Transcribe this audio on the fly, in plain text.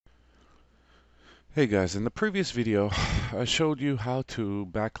Hey guys, in the previous video, I showed you how to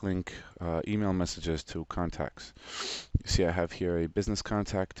backlink email messages to contacts. You see I have here a business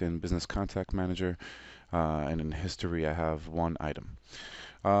contact in Business Contact Manager, and in history I have one item.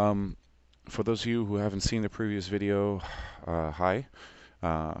 Um, for those of you who haven't seen the previous video, hi.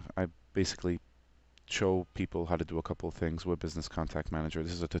 I basically show people how to do a couple of things with Business Contact Manager.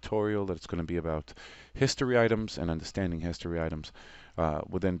 This is a tutorial that's going to be about history items and understanding history items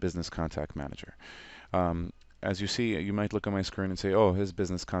within Business Contact Manager. Um, as you see, you might look at my screen and say, oh, his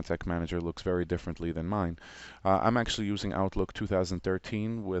Business Contact Manager looks very differently than mine. I'm actually using Outlook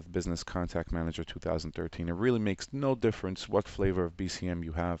 2013 with Business Contact Manager 2013. It really makes no difference what flavor of BCM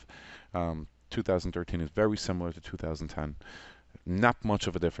you have. 2013 is very similar to 2010. Not much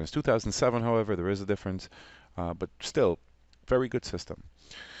of a difference. 2007, however, there is a difference, but still, very good system.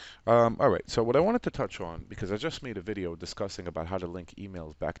 All right, so what I wanted to touch on, because I just made a video discussing about how to link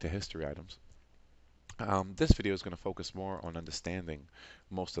emails back to history items. This video is going to focus more on understanding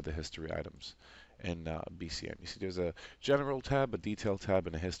most of the history items in BCM. You see, there's a general tab, a detail tab,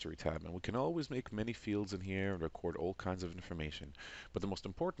 and a history tab, and we can always make many fields in here and record all kinds of information. But the most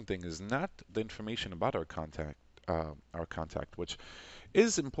important thing is not the information about our contact, which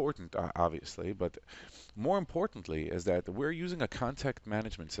is important, obviously, but more importantly is that we're using a contact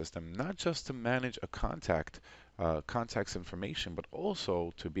management system not just to manage a contact's information, but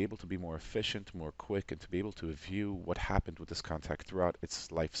also to be able to be more efficient, more quick, and to be able to view what happened with this contact throughout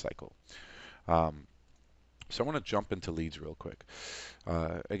its life cycle. Um, so I want to jump into leads real quick.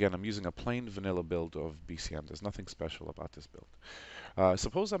 Again, I'm using a plain vanilla build of BCM. There's nothing special about this build.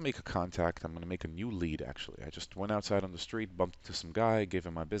 Suppose I make a contact. I'm going to make a new lead, actually. I just went outside on the street, bumped into some guy, gave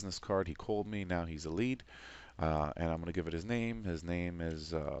him my business card. He called me. Now he's a lead. And I'm going to give it his name. His name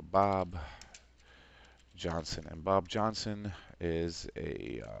is Bob Johnson. And Bob Johnson is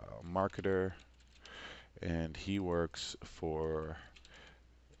a marketer, and he works for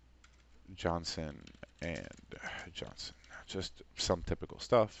Johnson and Johnson. Just some typical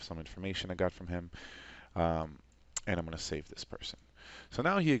stuff, some information I got from him. Um, and I'm going to save this person. So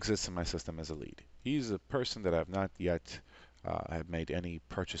now he exists in my system as a lead. He's a person that I've not yet have made any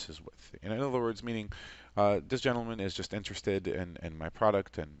purchases with. In other words, meaning this gentleman is just interested in my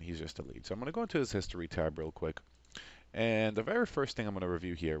product and he's just a lead. So I'm going to go into his history tab real quick. And the very first thing I'm going to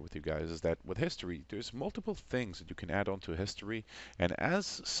review here with you guys is that with history, there's multiple things that you can add on to history. And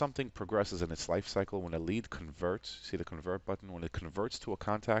as something progresses in its life cycle, when a lead converts, see the convert button, when it converts to a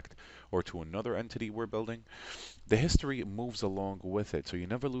contact or to another entity we're building, the history moves along with it. So you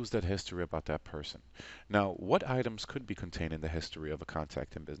never lose that history about that person. Now, what items could be contained in the history of a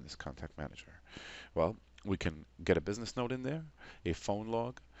contact in Business Contact Manager? Well, we can get a business note in there, a phone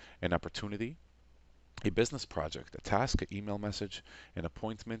log, an opportunity, a business project, a task, an email message, an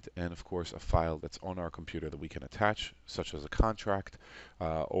appointment, and of course a file that's on our computer that we can attach, such as a contract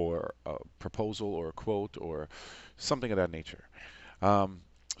or a proposal or a quote or something of that nature. Um,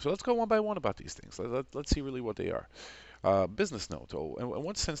 so let's go one by one about these things. Let's see really what they are. Business note. Oh, in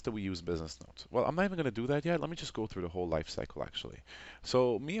what sense do we use business notes? Well, I'm not even going to do that yet. Let me just go through the whole life cycle, actually.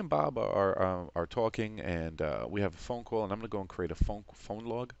 So me and Bob are talking, and we have a phone call, and I'm going to go and create a phone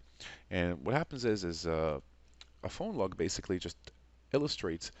log. And what happens is a phone log basically just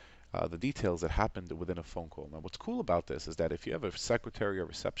illustrates the details that happened within a phone call. Now, what's cool about this is that if you have a secretary or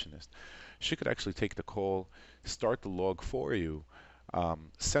receptionist, she could actually take the call, start the log for you,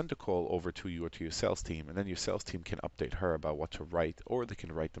 send the call over to you or to your sales team, and then your sales team can update her about what to write, or they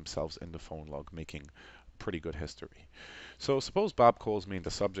can write themselves in the phone log, making pretty good history. So suppose Bob calls me and the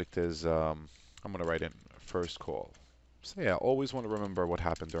subject is, I'm going to write in first call. So yeah, always want to remember what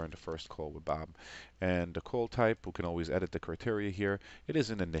happened during the first call with Bob. And the call type, we can always edit the criteria here. It is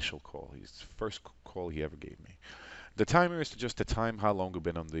an initial call. He's first call he ever gave me. The timer is just the time how long we've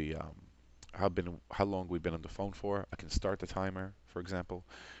been on the how long we've been on the phone for. I can start the timer, for example,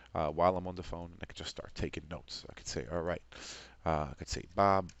 while I'm on the phone. I could just start taking notes. I could say, all right. I could say,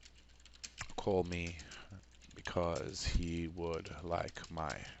 Bob, call me because he would like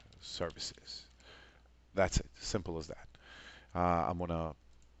my services. That's it. Simple as that. I'm going to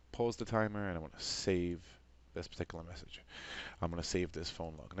pause the timer and I'm going to save this particular message. I'm going to save this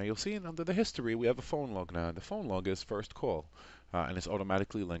phone log. Now you'll see under the history we have a phone log now. The phone log is first call and it's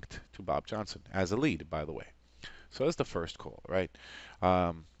automatically linked to Bob Johnson as a lead, by the way. So that's the first call, right?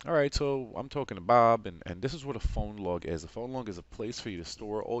 All right, so I'm talking to Bob, and this is what a phone log is. A phone log is a place for you to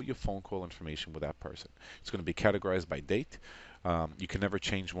store all your phone call information with that person. It's going to be categorized by date. You can never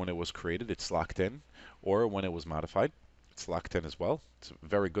change when it was created. It's locked in, or when it was modified. It's locked in as well. It's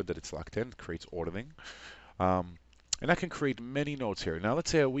very good that it's locked in. It creates ordering. Um, And I can create many notes here. Now, let's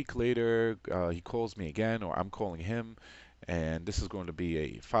say a week later, he calls me again, or I'm calling him, and this is going to be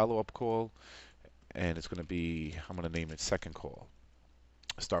a follow-up call, and it's going to be, I'm going to name it second call.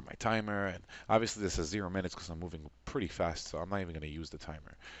 Start my timer, and obviously this is 0 minutes because I'm moving pretty fast, so I'm not even going to use the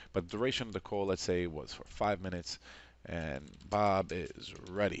timer. But the duration of the call, let's say, was for 5 minutes, and Bob is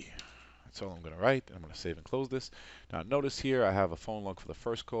ready. That's all I'm going to write. I'm going to save and close this. Now notice here I have a phone log for the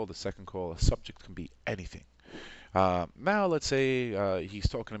first call, the second call. The subject can be anything. Now let's say he's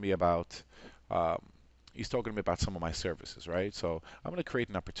talking to me about um, some of my services, right? So I'm going to create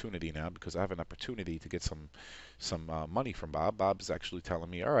an opportunity now because I have an opportunity to get some money from Bob. Bob's actually telling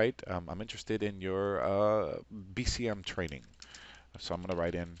me, all right, I'm interested in your BCM training. So I'm going to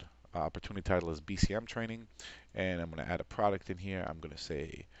write in opportunity title is BCM training, and I'm going to add a product in here. I'm going to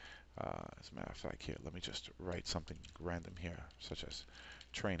say, as a matter of fact, here, let me just write something random here, such as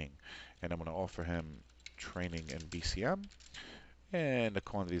training, and I'm going to offer him training in BCM, and the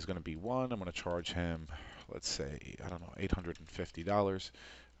quantity is going to be one. I'm going to charge him, let's say, I don't know, $850.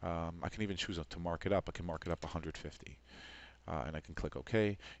 I can even choose to mark it up. I can mark it up 150, and I can click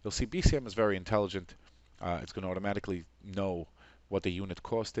OK. You'll see BCM is very intelligent. It's going to automatically know what the unit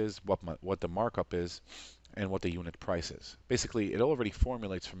cost is, what the markup is, and what the unit price is. Basically, it already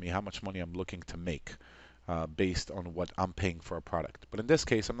formulates for me how much money I'm looking to make based on what I'm paying for a product. But in this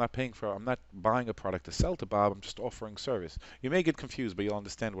case, I'm not buying a product to sell to Bob. I'm just offering service. You may get confused, but you'll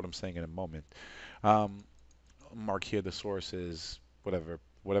understand what I'm saying in a moment. Mark here the source is whatever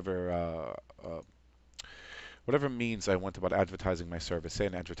means I went about advertising my service, say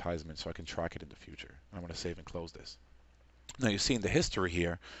an advertisement, so I can track it in the future. I'm going to save and close this. Now you see in the history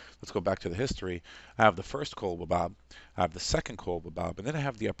here, let's go back to the history. I have the first call with Bob, I have the second call with Bob, and then I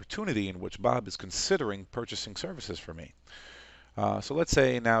have the opportunity in which Bob is considering purchasing services for me. So let's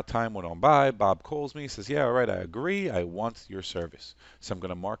say now time went on by, Bob calls me, says, yeah, all right, I agree, I want your service. So I'm going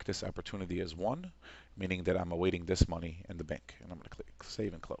to mark this opportunity as 1, meaning that I'm awaiting this money in the bank. And I'm going to click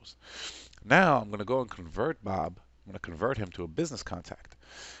save and close. Now I'm going to go and convert Bob. I'm going to convert him to a business contact.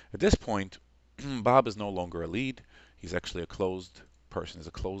 At this point, Bob is no longer a lead. He's actually a closed person. It's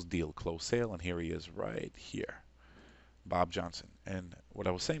a closed deal, closed sale, and here he is right here, Bob Johnson. And what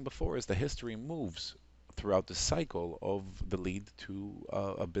I was saying before is the history moves throughout the cycle of the lead to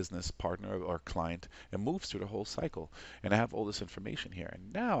a business partner or client. It moves through the whole cycle. And I have all this information here.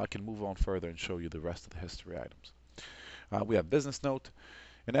 And now I can move on further and show you the rest of the history items. We have business note.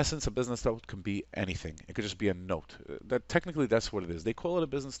 In essence, a business note can be anything. It could just be a note. Technically, that's what it is. They call it a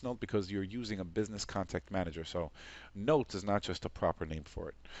business note because you're using a business contact manager. So note is not just a proper name for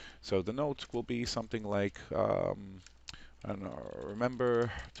it. So the note will be something like, I don't know,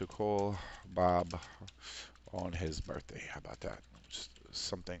 remember to call Bob on his birthday. How about that? Just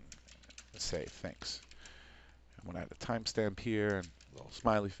something, let's say thanks. I'm going to add a timestamp here and a little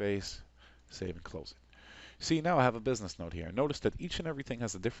smiley face, save and close it. See, now I have a business note here. Notice that each and everything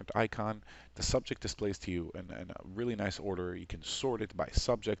has a different icon. The subject displays to you in a really nice order. You can sort it by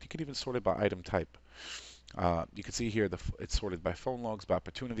subject. You can even sort it by item type. You can see here it's sorted by phone logs, by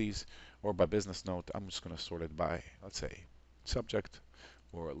opportunities, or by business note. I'm just going to sort it by, let's say, subject,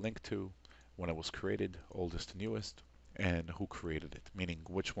 or a link to, when it was created, oldest to newest, and who created it, meaning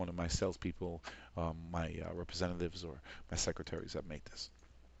which one of my salespeople, my representatives, or my secretaries that made this.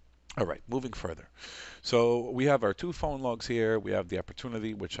 All right, moving further. So we have our 2 phone logs here. We have the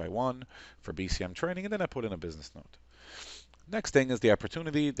opportunity, which I won for BCM training, and then I put in a business note. Next thing is the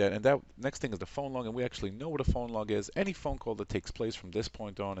opportunity, and that next thing is the phone log, and we actually know what a phone log is. Any phone call that takes place from this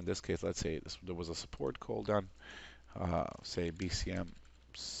point on, in this case, let's say there was a support call done, say BCM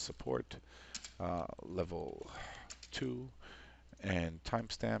support level 2, and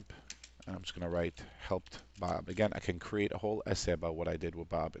timestamp. I'm just going to write helped Bob. Again, I can create a whole essay about what I did with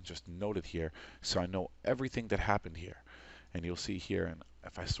Bob and just note it here so I know everything that happened here. And you'll see here, and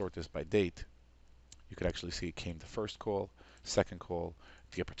if I sort this by date, you could actually see it came the first call, second call,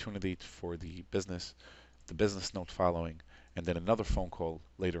 the opportunity for the business note following, and then another phone call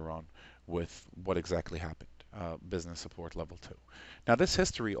later on with what exactly happened. Business support level 2. Now this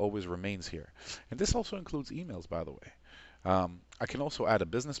history always remains here. And this also includes emails, by the way. I can also add a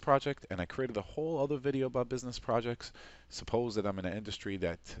business project, and I created a whole other video about business projects. Suppose that I'm in an industry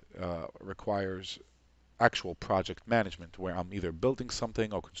that requires actual project management, where I'm either building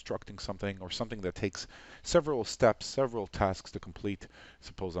something or constructing something, or something that takes several steps, several tasks to complete.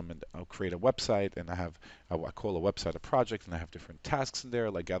 Suppose I'll create a website, and I call a website a project, and I have different tasks in there,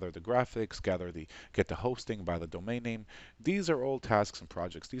 like gather the graphics, get the hosting, buy the domain name. These are all tasks and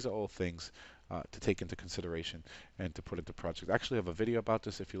projects. These are all things to take into consideration and to put into projects. I actually have a video about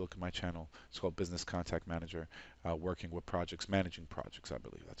this if you look at my channel. It's called Business Contact Manager, working with projects, managing projects, I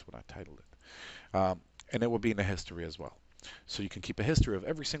believe. That's what I titled it. And it will be in the history as well. So you can keep a history of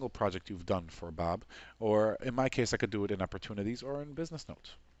every single project you've done for Bob, or in my case, I could do it in opportunities or in business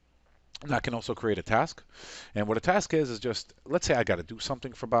notes. And I can also create a task. And what a task is just, let's say I got to do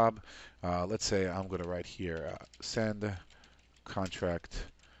something for Bob. Let's say I'm going to write here, send contract,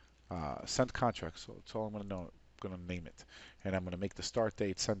 send contract. So that's all I'm going to know. I'm going to name it. And I'm going to make the start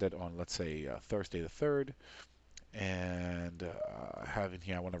date, send it on, let's say, Thursday the 3rd. And having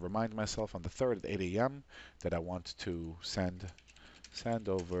here, I want to remind myself on the 3rd at 8 a.m. that I want to send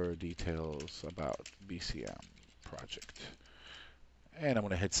over details about BCM project. And I'm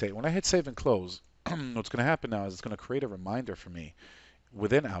going to hit save. When I hit save and close, what's going to happen now is it's going to create a reminder for me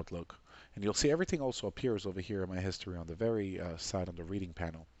within Outlook. And you'll see everything also appears over here in my history on the very side on the reading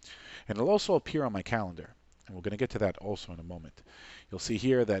panel. And it'll also appear on my calendar. And we're going to get to that also in a moment. You'll see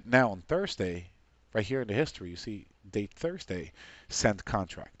here that now on Thursday, right here in the history, you see date Thursday, send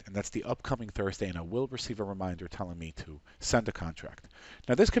contract. And that's the upcoming Thursday, and I will receive a reminder telling me to send a contract.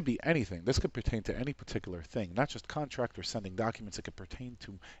 Now, this could be anything. This could pertain to any particular thing, not just contract or sending documents. It could pertain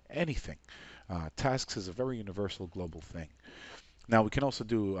to anything. Tasks is a very universal global thing. Now, we can also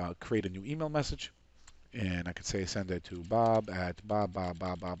do create a new email message. And I could say send it to bob@bob.com.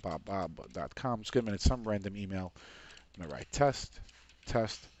 Just give it some random email. I'm going to write test,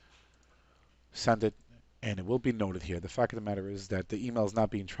 send it, and it will be noted here. The fact of the matter is that the email is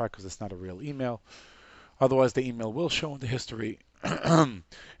not being tracked because it's not a real email. Otherwise, the email will show in the history, and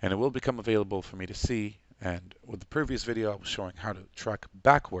it will become available for me to see. And with the previous video, I was showing how to track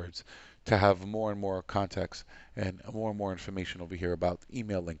backwards to have more and more context and more and more information over here about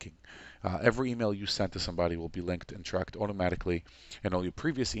email linking. Every email you sent to somebody will be linked and tracked automatically, and all your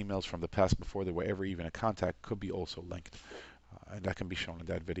previous emails from the past before they were ever even a contact could be also linked. And that can be shown in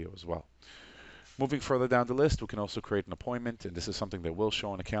that video as well. Moving further down the list, we can also create an appointment, and this is something that will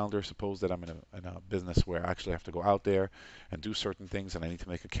show on a calendar. Suppose that I'm in a business where I actually have to go out there and do certain things, and I need to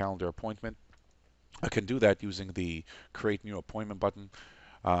make a calendar appointment. I can do that using the Create New Appointment button.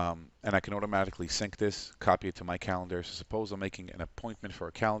 And I can automatically sync this, copy it to my calendar. So suppose I'm making an appointment for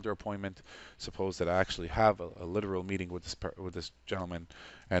a calendar appointment. Suppose that I actually have a literal meeting with this gentleman,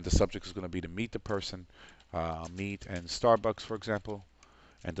 and the subject is going to be to meet the person, meet in Starbucks, for example,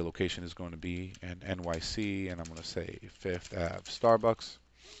 and the location is going to be in NYC, and I'm going to say 5th Ave Starbucks.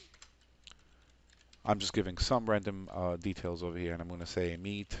 I'm just giving some random details over here, and I'm going to say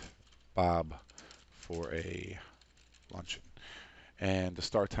meet Bob for a luncheon. And the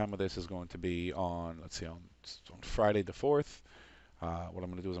start time of this is going to be on, let's see, on Friday the 4th. What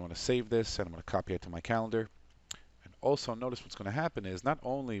I'm going to do is I'm going to save this, and I'm going to copy it to my calendar. And also notice what's going to happen is not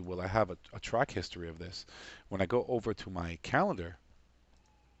only will I have a track history of this, when I go over to my calendar,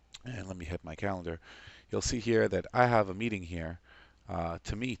 and let me hit my calendar, you'll see here that I have a meeting here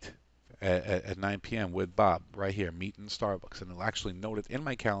to meet at 9 p.m. with Bob right here, meet in Starbucks, and it'll actually note it in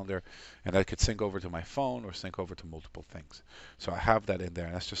my calendar, and I could sync over to my phone or sync over to multiple things. So I have that in there,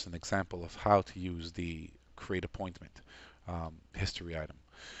 and that's just an example of how to use the create appointment history item.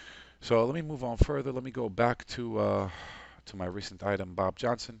 So let me move on further. Let me go back to my recent item, Bob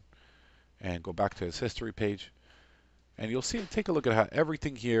Johnson, and go back to his history page. And you'll see, take a look at how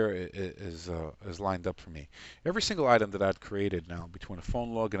everything here is lined up for me. Every single item that I've created now, between a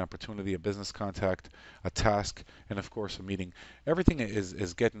phone log, an opportunity, a business contact, a task, and of course a meeting, everything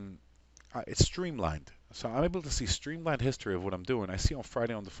is getting, it's streamlined. So I'm able to see streamlined history of what I'm doing. I see on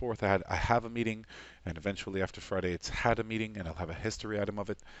Friday on the 4th I have a meeting, and eventually after Friday it's had a meeting, and I'll have a history item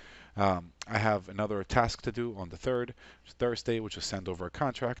of it. I have another task to do on the 3rd, Thursday, which is send over a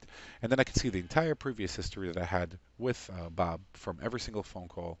contract. And then I can see the entire previous history that I had with Bob from every single phone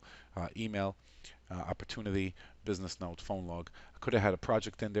call, email, opportunity, business note, phone log. I could have had a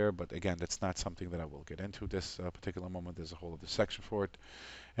project in there, but again, that's not something that I will get into this particular moment. There's a whole other section for it.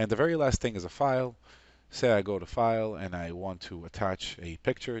 And the very last thing is a file. Say I go to File and I want to attach a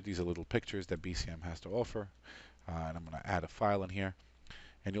picture. These are little pictures that BCM has to offer. And I'm going to add a file in here.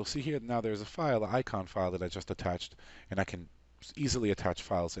 And you'll see here now there's a file, an icon file that I just attached, and I can easily attach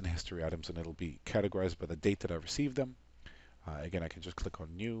files in history items, and it'll be categorized by the date that I received them. Again, I can just click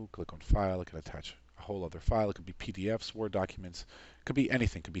on New, click on File. I can attach a whole other file. It could be PDFs, Word documents. It could be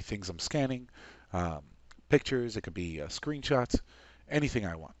anything. It could be things I'm scanning, pictures. It could be screenshots, anything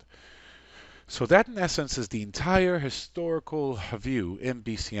I want. So that, in essence, is the entire historical view in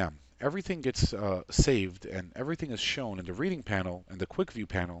BCM. everything gets saved and everything is shown in the reading panel and the quick view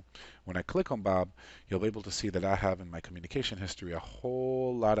panel. When I click on Bob, you'll be able to see that I have in my communication history a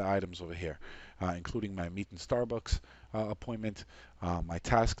whole lot of items over here, including my meet in Starbucks appointment, my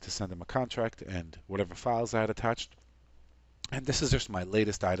task to send him a contract, and whatever files I had attached. And this is just my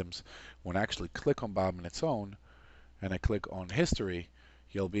latest items. When I actually click on Bob on its own and I click on history,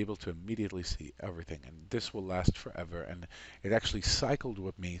 you'll be able to immediately see everything. And this will last forever. And it actually cycled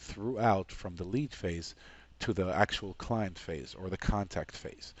with me throughout from the lead phase to the actual client phase or the contact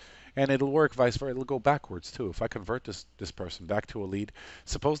phase. And it'll work vice versa. It'll go backwards too. If I convert this person back to a lead,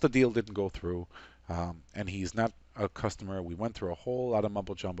 suppose the deal didn't go through, and he's not a customer. We went through a whole lot of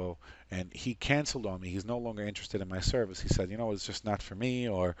mumbo jumbo, and he canceled on me. He's no longer interested in my service. He said, you know, it's just not for me,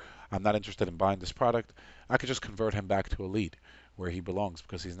 or I'm not interested in buying this product. I could just convert him back to a lead where he belongs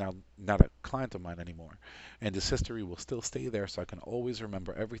because he's now not a client of mine anymore. And this history will still stay there, so I can always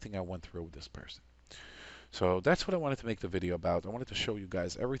remember everything I went through with this person. So that's what I wanted to make the video about. I wanted to show you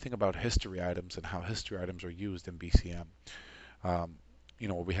guys everything about history items and how history items are used in BCM. Um, you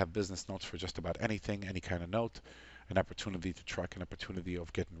know, we have business notes for just about anything, any kind of note, an opportunity to track an opportunity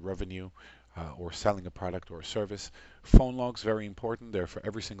of getting revenue or selling a product or a service. Phone logs, very important. They're for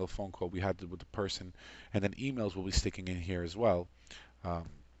every single phone call we had with the person. And then emails will be sticking in here as well. Um,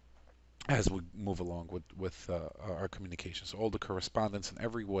 as we move along with our communication. So all the correspondence in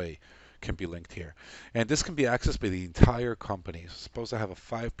every way can be linked here. And this can be accessed by the entire company. So suppose I have a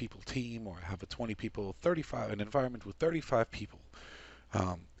 5-people team or I have a 20 people, 35, an environment with 35 people.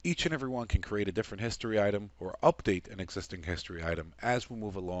 Each and every one can create a different history item or update an existing history item as we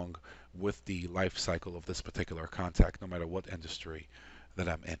move along with the life cycle of this particular contact, no matter what industry that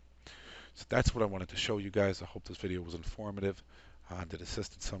I'm in. So that's what I wanted to show you guys. I hope this video was informative and it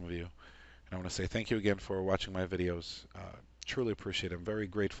assisted some of you. And I want to say thank you again for watching my videos. Truly appreciate it. I'm very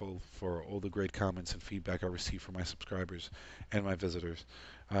grateful for all the great comments and feedback I receive from my subscribers and my visitors.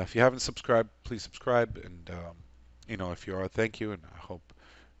 If you haven't subscribed, please subscribe. And you know, if you are, thank you. And I hope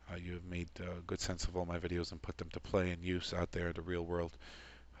you have made good sense of all my videos and put them to play and use out there in the real world.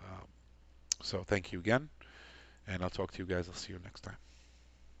 So thank you again. And I'll talk to you guys. I'll see you next time.